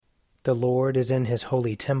The Lord is in his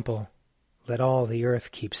holy temple. Let all the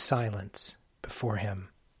earth keep silence before him.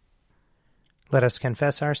 Let us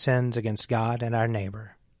confess our sins against God and our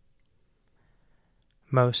neighbor.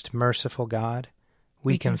 Most merciful God,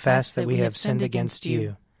 we confess that we have sinned against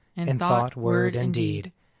you in thought, word, and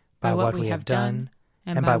deed, by what we have done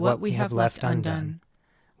and by what we have left undone.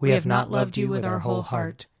 We have not loved you with our whole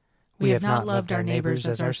heart. We have not loved our neighbors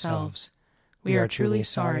as ourselves. We are truly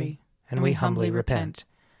sorry, and we humbly repent.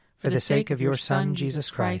 For the sake of your Son,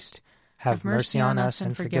 Jesus Christ, have mercy on us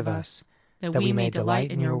and forgive us, that we may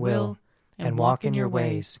delight in your will and walk in your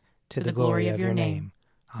ways, to the glory of your name.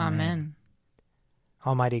 Amen.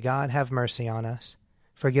 Almighty God, have mercy on us.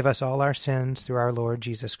 Forgive us all our sins through our Lord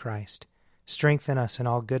Jesus Christ. Strengthen us in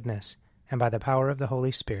all goodness, and by the power of the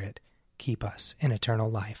Holy Spirit, keep us in eternal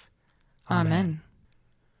life. Amen.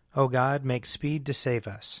 O God, make speed to save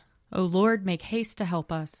us. O Lord, make haste to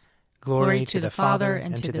help us. Glory to the Father,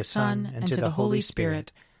 and to the Son, and to the Holy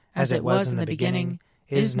Spirit, as it was in the beginning,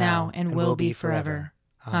 is now, and will be forever.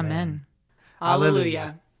 Amen.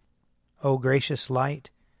 Alleluia. O gracious light,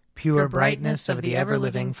 pure brightness of the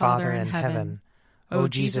ever-living Father in heaven, O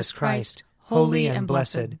Jesus Christ, holy and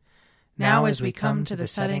blessed, now as we come to the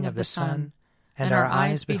setting of the sun, and our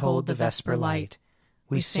eyes behold the vesper light,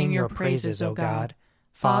 we sing your praises, O God,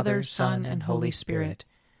 Father, Son, and Holy Spirit.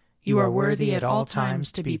 You are worthy at all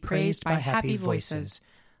times to be praised by happy voices,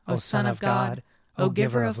 O Son of God, O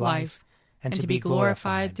Giver of life, and to be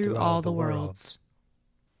glorified through all the worlds.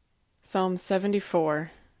 Psalm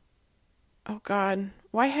 74. O God,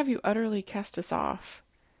 why have you utterly cast us off?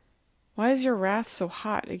 Why is your wrath so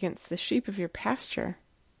hot against the sheep of your pasture?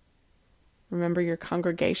 Remember your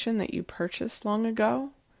congregation that you purchased long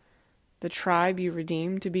ago, the tribe you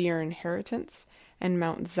redeemed to be your inheritance, and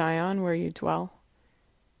Mount Zion where you dwell.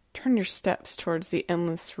 Turn your steps towards the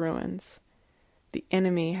endless ruins. The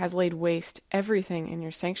enemy has laid waste everything in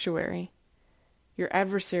your sanctuary. Your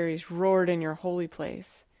adversaries roared in your holy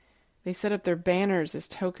place. They set up their banners as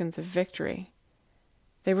tokens of victory.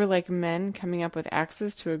 They were like men coming up with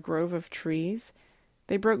axes to a grove of trees.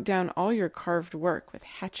 They broke down all your carved work with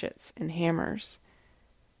hatchets and hammers.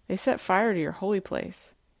 They set fire to your holy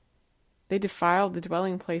place. They defiled the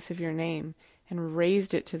dwelling place of your name and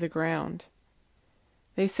razed it to the ground.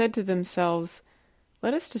 They said to themselves,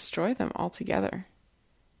 "Let us destroy them altogether."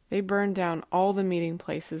 They burned down all the meeting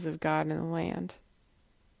places of God in the land.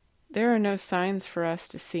 There are no signs for us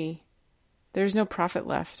to see. There is no prophet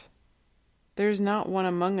left. There is not one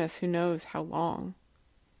among us who knows how long.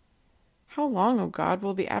 How long, O God,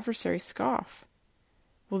 will the adversary scoff?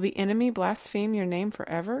 Will the enemy blaspheme your name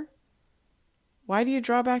forever? Why do you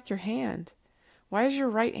draw back your hand? Why is your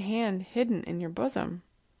right hand hidden in your bosom?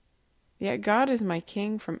 Yet God is my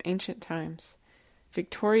king from ancient times,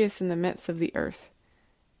 victorious in the midst of the earth.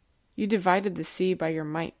 You divided the sea by your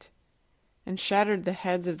might, and shattered the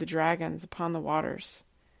heads of the dragons upon the waters.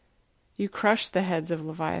 You crushed the heads of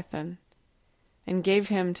Leviathan, and gave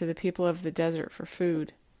him to the people of the desert for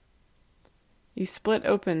food. You split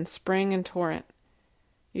open spring and torrent.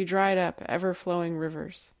 You dried up ever-flowing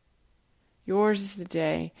rivers. Yours is the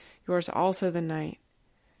day, yours also the night.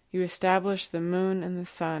 You established the moon and the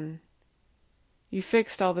sun. You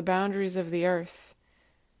fixed all the boundaries of the earth.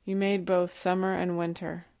 You made both summer and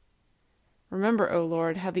winter. Remember, O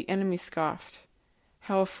Lord, how the enemy scoffed,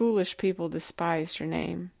 how a foolish people despised your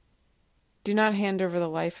name. Do not hand over the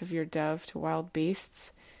life of your dove to wild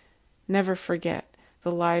beasts. Never forget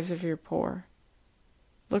the lives of your poor.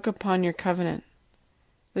 Look upon your covenant.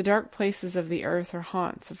 The dark places of the earth are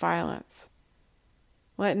haunts of violence.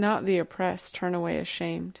 Let not the oppressed turn away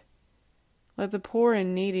ashamed. Let the poor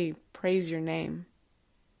and needy praise your name.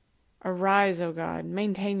 Arise, O God,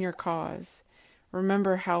 maintain your cause.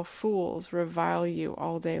 Remember how fools revile you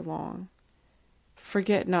all day long.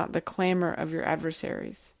 Forget not the clamor of your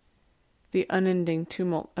adversaries, the unending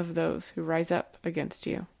tumult of those who rise up against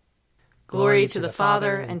you. Glory to the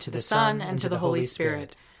Father, and to the Son, and to the Holy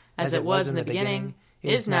Spirit, as it was in the beginning,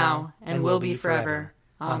 is now, and will be forever.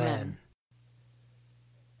 Amen.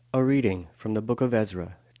 A reading from the book of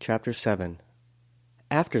Ezra, chapter 7.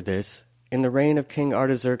 After this, in the reign of King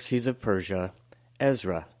Artaxerxes of Persia,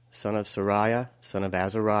 Ezra, son of Sariah, son of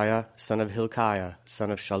Azariah, son of Hilkiah,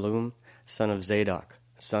 son of Shallum, son of Zadok,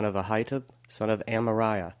 son of Ahitub, son of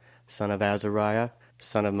Amariah, son of Azariah,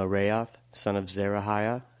 son of Meraioth, son of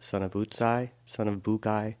Zerahiah, son of Utsai, son of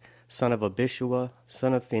Bukai, son of Abishua,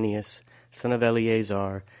 son of Phinehas, son of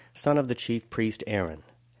Eleazar, son of the chief priest Aaron.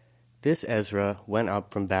 This Ezra went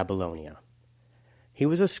up from Babylonia. He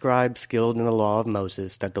was a scribe skilled in the law of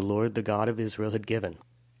Moses that the Lord the God of Israel had given.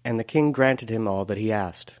 And the king granted him all that he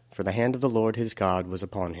asked, for the hand of the Lord his God was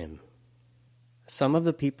upon him. Some of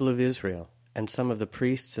the people of Israel, and some of the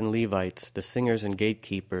priests and Levites, the singers and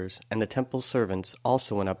gatekeepers, and the temple servants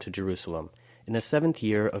also went up to Jerusalem in the 7th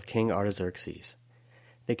year of King Artaxerxes.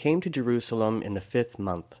 They came to Jerusalem in the 5th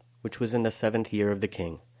month, which was in the 7th year of the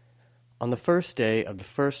king. On the 1st day of the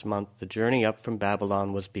 1st month the journey up from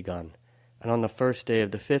Babylon was begun, and on the 1st day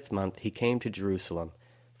of the 5th month he came to Jerusalem,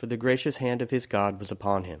 for the gracious hand of his God was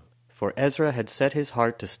upon him. For Ezra had set his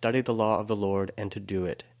heart to study the law of the Lord and to do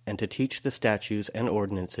it, and to teach the statutes and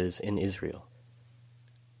ordinances in Israel.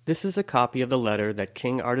 This is a copy of the letter that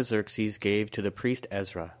King Artaxerxes gave to the priest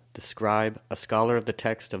Ezra, the scribe, a scholar of the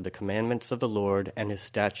text of the commandments of the Lord and his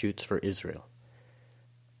statutes for Israel.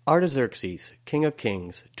 Artaxerxes, king of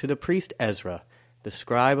kings, to the priest Ezra, the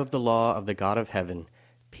scribe of the law of the God of heaven,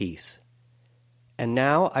 peace. And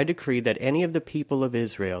now I decree that any of the people of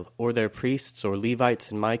Israel, or their priests or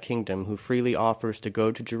Levites in my kingdom who freely offers to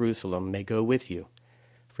go to Jerusalem may go with you.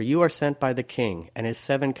 For you are sent by the king and his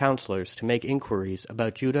 7 counselors to make inquiries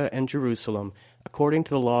about Judah and Jerusalem according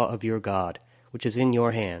to the law of your God, which is in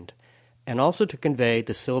your hand, and also to convey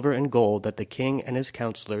the silver and gold that the king and his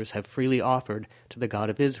counselors have freely offered to the God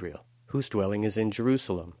of Israel, whose dwelling is in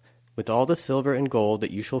Jerusalem, with all the silver and gold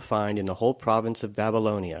that you shall find in the whole province of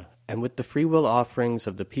Babylonia, and with the freewill offerings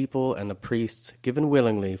of the people and the priests given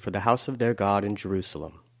willingly for the house of their God in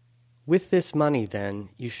Jerusalem. With this money, then,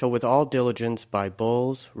 you shall with all diligence buy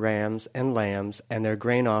bulls, rams, and lambs, and their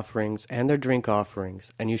grain offerings, and their drink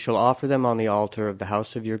offerings, and you shall offer them on the altar of the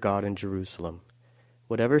house of your God in Jerusalem.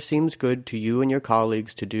 Whatever seems good to you and your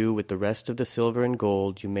colleagues to do with the rest of the silver and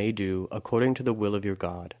gold you may do according to the will of your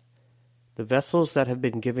God. The vessels that have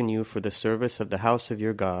been given you for the service of the house of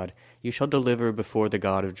your God you shall deliver before the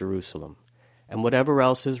God of Jerusalem, and whatever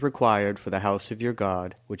else is required for the house of your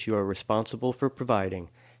God, which you are responsible for providing,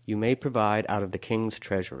 you may provide out of the king's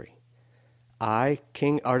treasury. I,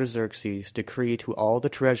 King Artaxerxes, decree to all the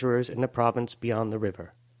treasurers in the province beyond the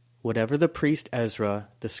river, whatever the priest Ezra,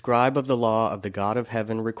 the scribe of the law of the God of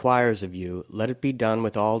heaven, requires of you, let it be done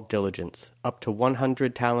with all diligence, up to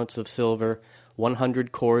 100 talents of silver,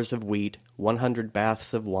 100 cores of wheat, 100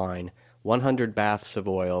 baths of wine, 100 baths of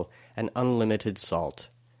oil, and unlimited salt.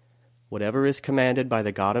 Whatever is commanded by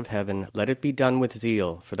the God of heaven, let it be done with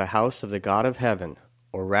zeal for the house of the God of heaven,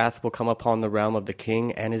 or wrath will come upon the realm of the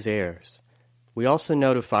king and his heirs. We also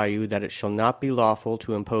notify you that it shall not be lawful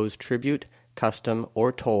to impose tribute, custom,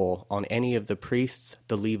 or toll on any of the priests,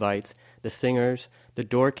 the Levites, the singers, the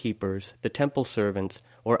doorkeepers, the temple servants,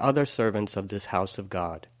 or other servants of this house of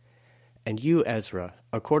God. And you, Ezra,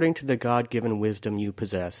 according to the God-given wisdom you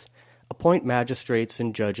possess, appoint magistrates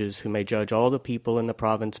and judges who may judge all the people in the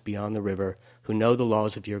province beyond the river who know the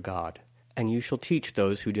laws of your God, and you shall teach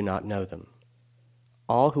those who do not know them.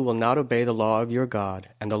 All who will not obey the law of your God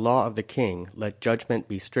and the law of the king, let judgment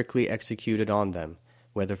be strictly executed on them,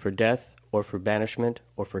 whether for death, or for banishment,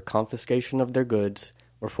 or for confiscation of their goods,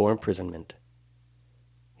 or for imprisonment.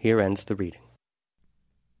 Here ends the reading.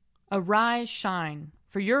 Arise, shine,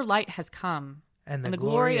 for your light has come, and the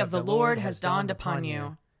glory of the Lord has dawned upon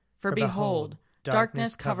you. For behold,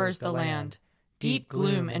 darkness covers the land, deep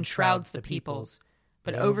gloom enshrouds the peoples.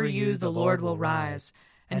 But over you the Lord will rise,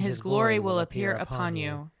 and his glory will appear upon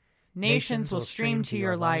you. Nations will stream to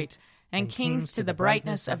your light, and kings to the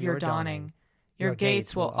brightness of your dawning. Your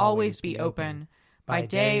gates will always be open. By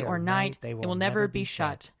day or night they will never be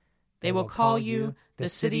shut. They will call you the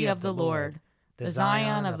city of the Lord, the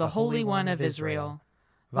Zion of the Holy One of Israel.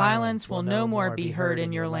 Violence will no more be heard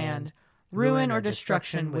in your land, ruin or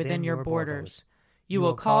destruction within your borders. You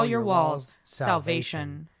will call your walls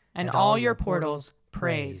salvation, and all your portals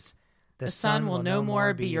praise. The sun will no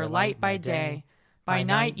more be your light by day. By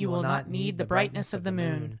night you will not need the brightness of the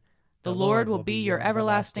moon. The Lord will be your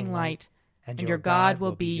everlasting light, and your God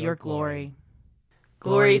will be your glory.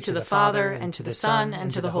 Glory to the Father, and to the Son, and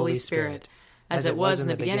to the Holy Spirit, as it was in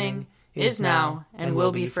the beginning, is now, and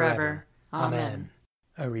will be forever. Amen.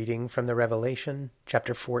 A reading from the Revelation,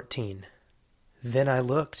 chapter 14. Then I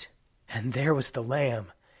looked, and there was the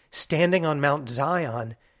Lamb, standing on Mount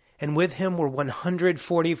Zion, and with him were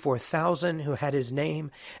 144,000 who had his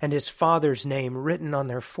name and his Father's name written on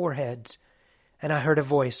their foreheads. And I heard a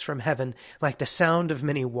voice from heaven like the sound of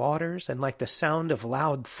many waters and like the sound of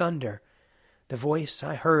loud thunder. The voice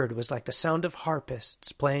I heard was like the sound of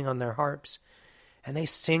harpists playing on their harps. And they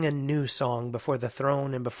sing a new song before the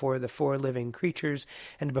throne and before the 4 living creatures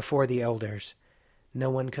and before the elders.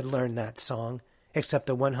 No one could learn that song except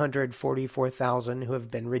the 144,000 who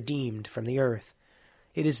have been redeemed from the earth.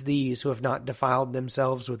 It is these who have not defiled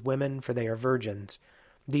themselves with women, for they are virgins.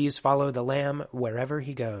 These follow the Lamb wherever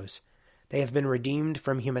he goes. They have been redeemed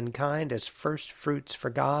from humankind as first fruits for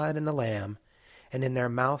God and the Lamb. and in their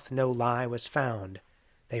mouth no lie was found.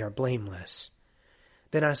 They are blameless.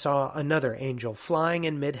 Then I saw another angel flying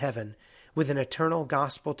in mid-heaven, with an eternal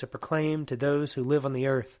gospel to proclaim to those who live on the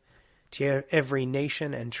earth, to every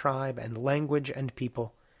nation and tribe and language and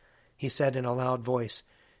people. He said in a loud voice,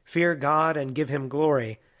 "Fear God and give him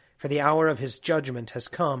glory, for the hour of his judgment has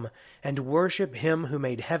come, and worship him who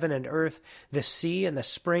made heaven and earth, the sea and the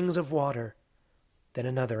springs of water." Then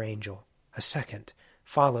another angel, a second,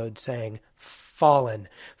 followed, saying, "Fallen,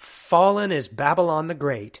 fallen is Babylon the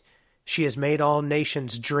Great. She has made all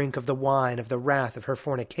nations drink of the wine of the wrath of her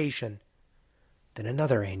fornication." Then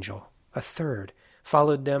another angel, a third,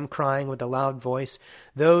 followed them, crying with a loud voice,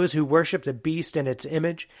 "Those who worship the beast and its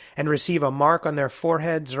image, and receive a mark on their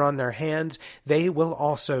foreheads or on their hands, they will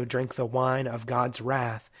also drink the wine of God's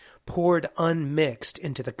wrath, poured unmixed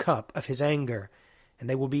into the cup of his anger. And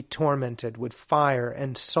they will be tormented with fire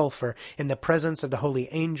and sulfur in the presence of the holy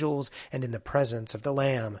angels and in the presence of the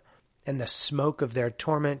Lamb. And the smoke of their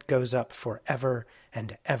torment goes up forever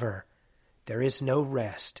and ever. There is no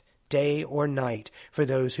rest, day or night, for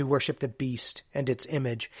those who worship the beast and its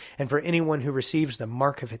image, and for anyone who receives the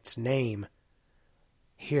mark of its name.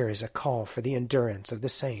 Here is a call for the endurance of the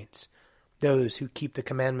saints, those who keep the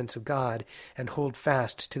commandments of God and hold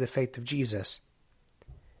fast to the faith of Jesus.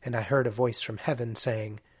 And I heard a voice from heaven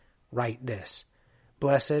saying, "Write this,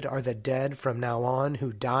 Blessed are the dead from now on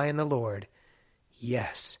who die in the Lord.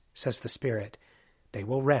 Yes, says the Spirit, they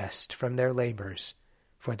will rest from their labors,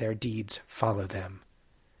 for their deeds follow them."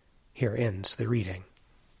 Here ends the reading.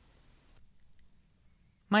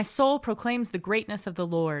 My soul proclaims the greatness of the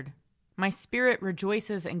Lord. My spirit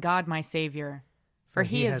rejoices in God my Savior, for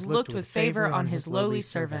he has looked with favor on his lowly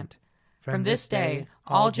servant. From this day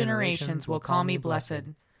all generations will call me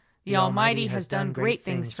blessed. The Almighty has done great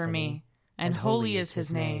things for me, and holy is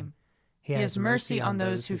his name. He has mercy on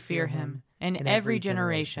those who fear him, in every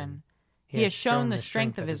generation. He has shown the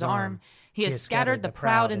strength of his arm. He has scattered the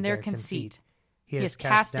proud in their conceit. He has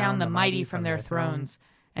cast down the mighty from their thrones,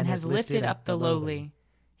 and has lifted up the lowly.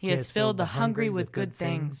 He has filled the hungry with good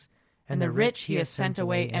things, and the rich he has sent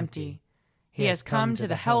away empty. He has come to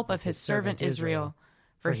the help of his servant Israel,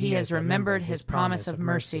 for he has remembered his promise of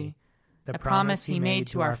mercy, the promise he made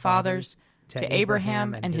to our fathers, to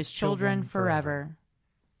Abraham and his children forever.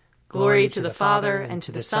 Glory to the Father, and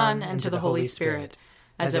to the Son, and to the Holy Spirit,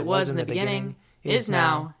 as it was in the beginning, is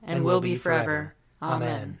now, and will be forever.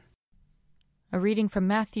 Amen. A reading from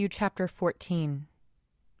Matthew chapter 14.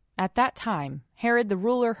 At that time, Herod the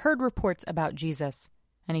ruler heard reports about Jesus,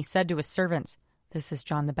 and he said to his servants, "This is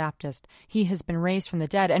John the Baptist. He has been raised from the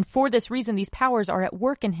dead, and for this reason these powers are at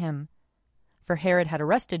work in him." For Herod had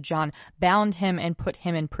arrested John, bound him, and put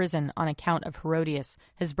him in prison on account of Herodias,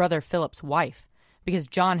 his brother Philip's wife, because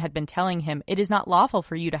John had been telling him, "It is not lawful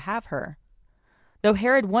for you to have her." Though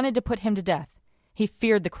Herod wanted to put him to death, he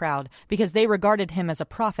feared the crowd, because they regarded him as a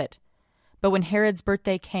prophet. But when Herod's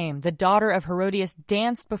birthday came, the daughter of Herodias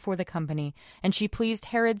danced before the company, and she pleased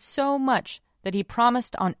Herod so much that he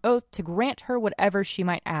promised on oath to grant her whatever she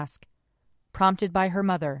might ask. Prompted by her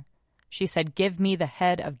mother, she said, "Give me the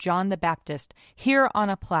head of John the Baptist, here on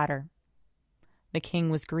a platter." The king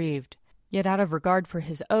was grieved, yet out of regard for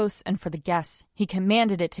his oaths and for the guests, he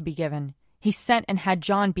commanded it to be given. He sent and had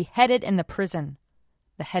John beheaded in the prison.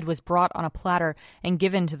 The head was brought on a platter and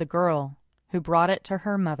given to the girl, who brought it to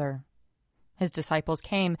her mother. His disciples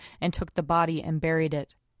came and took the body and buried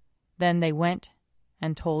it. Then they went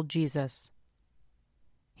and told Jesus.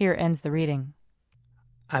 Here ends the reading.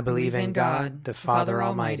 I believe in God, the Father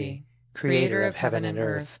Almighty, creator of heaven and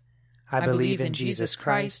earth. I believe in Jesus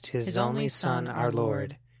Christ, his only Son, our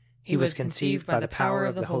Lord. He was conceived by the power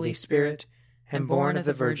of the Holy Spirit and born of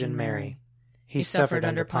the Virgin Mary. He suffered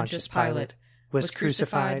under Pontius Pilate, was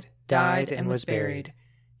crucified, died, and was buried.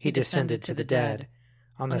 He descended to the dead.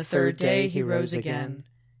 On the third day he rose again.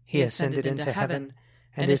 He ascended into heaven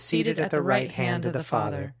and is seated at the right hand of the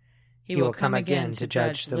Father. He will come again to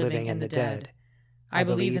judge the living and the dead. I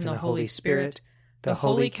believe in the Holy Spirit, the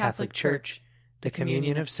Holy Catholic Church, the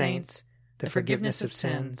communion of saints, the forgiveness of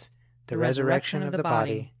sins, the resurrection of the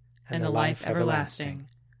body, and the life everlasting.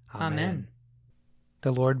 Amen.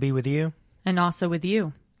 The Lord be with you. And also with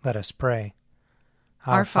you. Let us pray.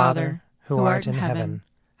 Our Father, who art in heaven,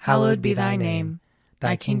 hallowed be thy name.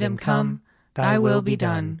 Thy kingdom come, thy will be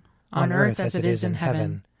done, on earth as it is in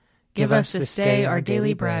heaven. Give us this day our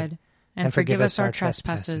daily bread, and forgive us our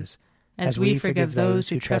trespasses, as we forgive those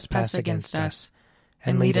who trespass against us.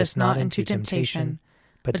 And lead us not into temptation,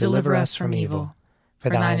 but deliver us from evil. For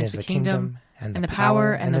thine is the kingdom, and the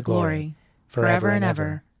power, and the glory, forever and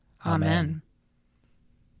ever. Amen.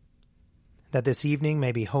 that this evening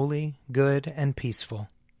may be holy, good, and peaceful.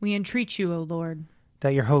 We entreat you, O Lord.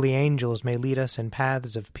 That your holy angels may lead us in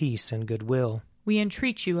paths of peace and goodwill. We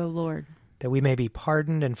entreat you, O Lord. That we may be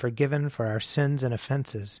pardoned and forgiven for our sins and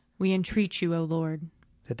offenses. We entreat you, O Lord.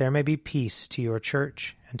 That there may be peace to your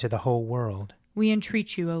church and to the whole world. We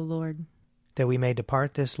entreat you, O Lord. That we may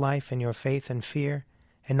depart this life in your faith and fear,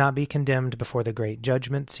 and not be condemned before the great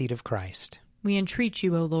judgment seat of Christ. We entreat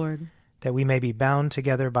you, O Lord. That we may be bound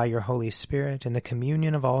together by your Holy Spirit in the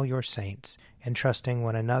communion of all your saints, entrusting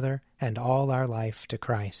one another and all our life to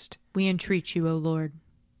Christ. We entreat you, O Lord.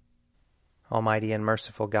 Almighty and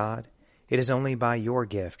merciful God, it is only by your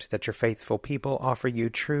gift that your faithful people offer you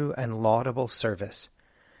true and laudable service.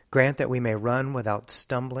 Grant that we may run without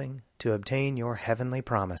stumbling to obtain your heavenly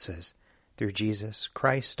promises, through Jesus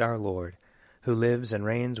Christ our Lord, who lives and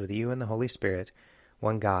reigns with you in the Holy Spirit,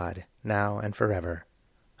 one God, now and forever.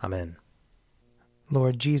 Amen.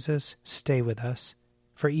 Lord Jesus, stay with us,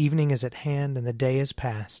 for evening is at hand and the day is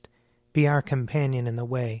past. Be our companion in the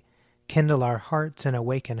way, kindle our hearts and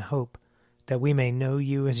awaken hope, that we may know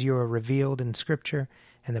you as you are revealed in Scripture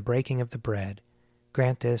and the breaking of the bread.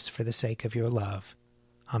 Grant this for the sake of your love.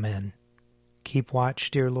 Amen. Keep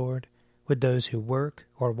watch, dear Lord, with those who work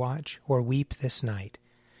or watch or weep this night,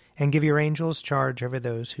 and give your angels charge over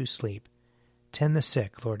those who sleep. Tend the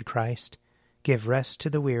sick, Lord Christ. Give rest to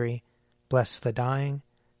the weary. Bless the dying.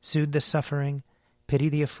 Soothe the suffering. Pity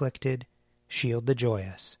the afflicted. Shield the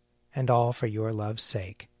joyous. And all for your love's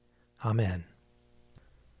sake. Amen.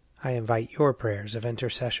 I invite your prayers of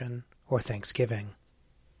intercession or thanksgiving.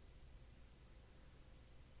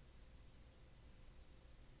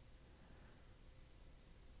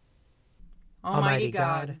 Almighty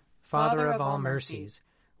God, Father of all mercies,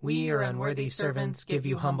 we, your unworthy servants, give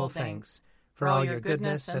you humble thanks for all your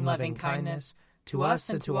goodness and loving kindness to us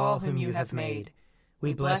and to all whom you have made.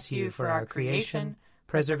 We bless you for our creation,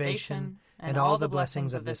 preservation, and all the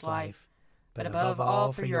blessings of this life, but above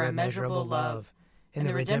all for your immeasurable love in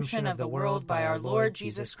the redemption of the world by our Lord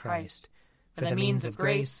Jesus Christ, for the means of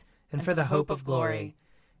grace and for the hope of glory.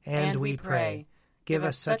 And we pray, give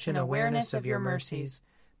us such an awareness of your mercies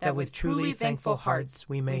that with truly thankful hearts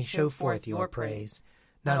we may show forth your praise,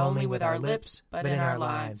 not only with our lips but in our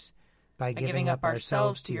lives, by giving up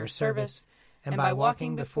ourselves to your service and by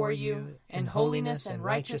walking before you in holiness and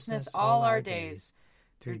righteousness all our days,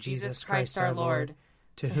 through Jesus Christ our Lord,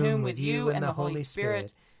 to whom with you and the Holy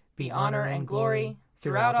Spirit be honor and glory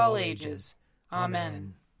throughout all ages.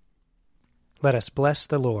 Amen. Let us bless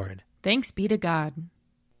the Lord. Thanks be to God.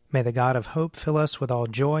 May the God of hope fill us with all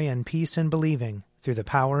joy and peace in believing, through the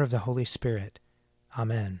power of the Holy Spirit.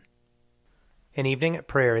 Amen. An Evening at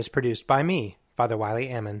Prayer is produced by me, Father Wiley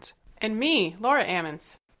Ammons. And me, Laura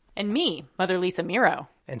Ammons. And me, Mother Lisa Meirow.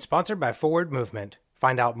 And sponsored by Forward Movement.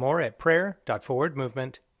 Find out more at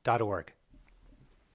prayer.forwardmovement.org.